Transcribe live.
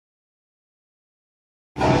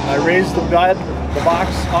I raised the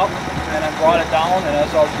box up, and then brought it down, and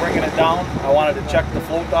as I was bringing it down, I wanted to check the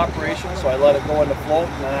float operation, so I let it go into float,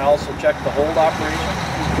 and then I also checked the hold operation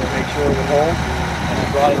to make sure it would hold, and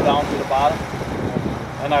I brought it down to the bottom.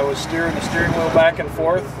 And I was steering the steering wheel back and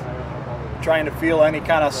forth, trying to feel any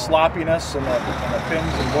kind of sloppiness in the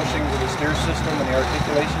pins and bushings of the steer system and the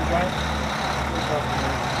articulation joint.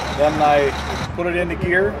 Then I put it into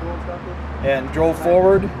gear and drove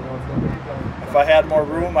forward. If I had more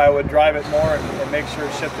room, I would drive it more and make sure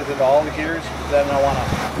it shifted into all the gears. Then I want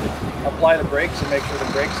to apply the brakes and make sure the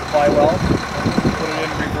brakes apply well. Put it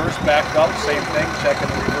in reverse, backed up, same thing, checking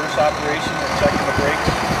the reverse operation and checking the brakes.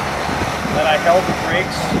 Then I held the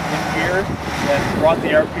brakes in gear and brought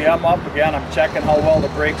the RPM up. Again, I'm checking how well the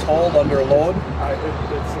brakes hold under a load.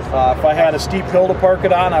 If I had a steep hill to park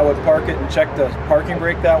it on, I would park it and check the parking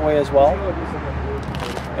brake that way as well.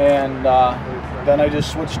 And then I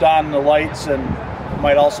just switched on the lights and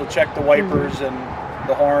might also check the wipers and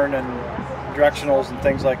the horn and directionals and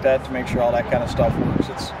things like that to make sure all that kind of stuff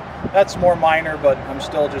works. That's more minor, but I'm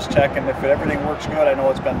still just checking. If everything works good, I know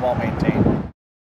it's been well maintained.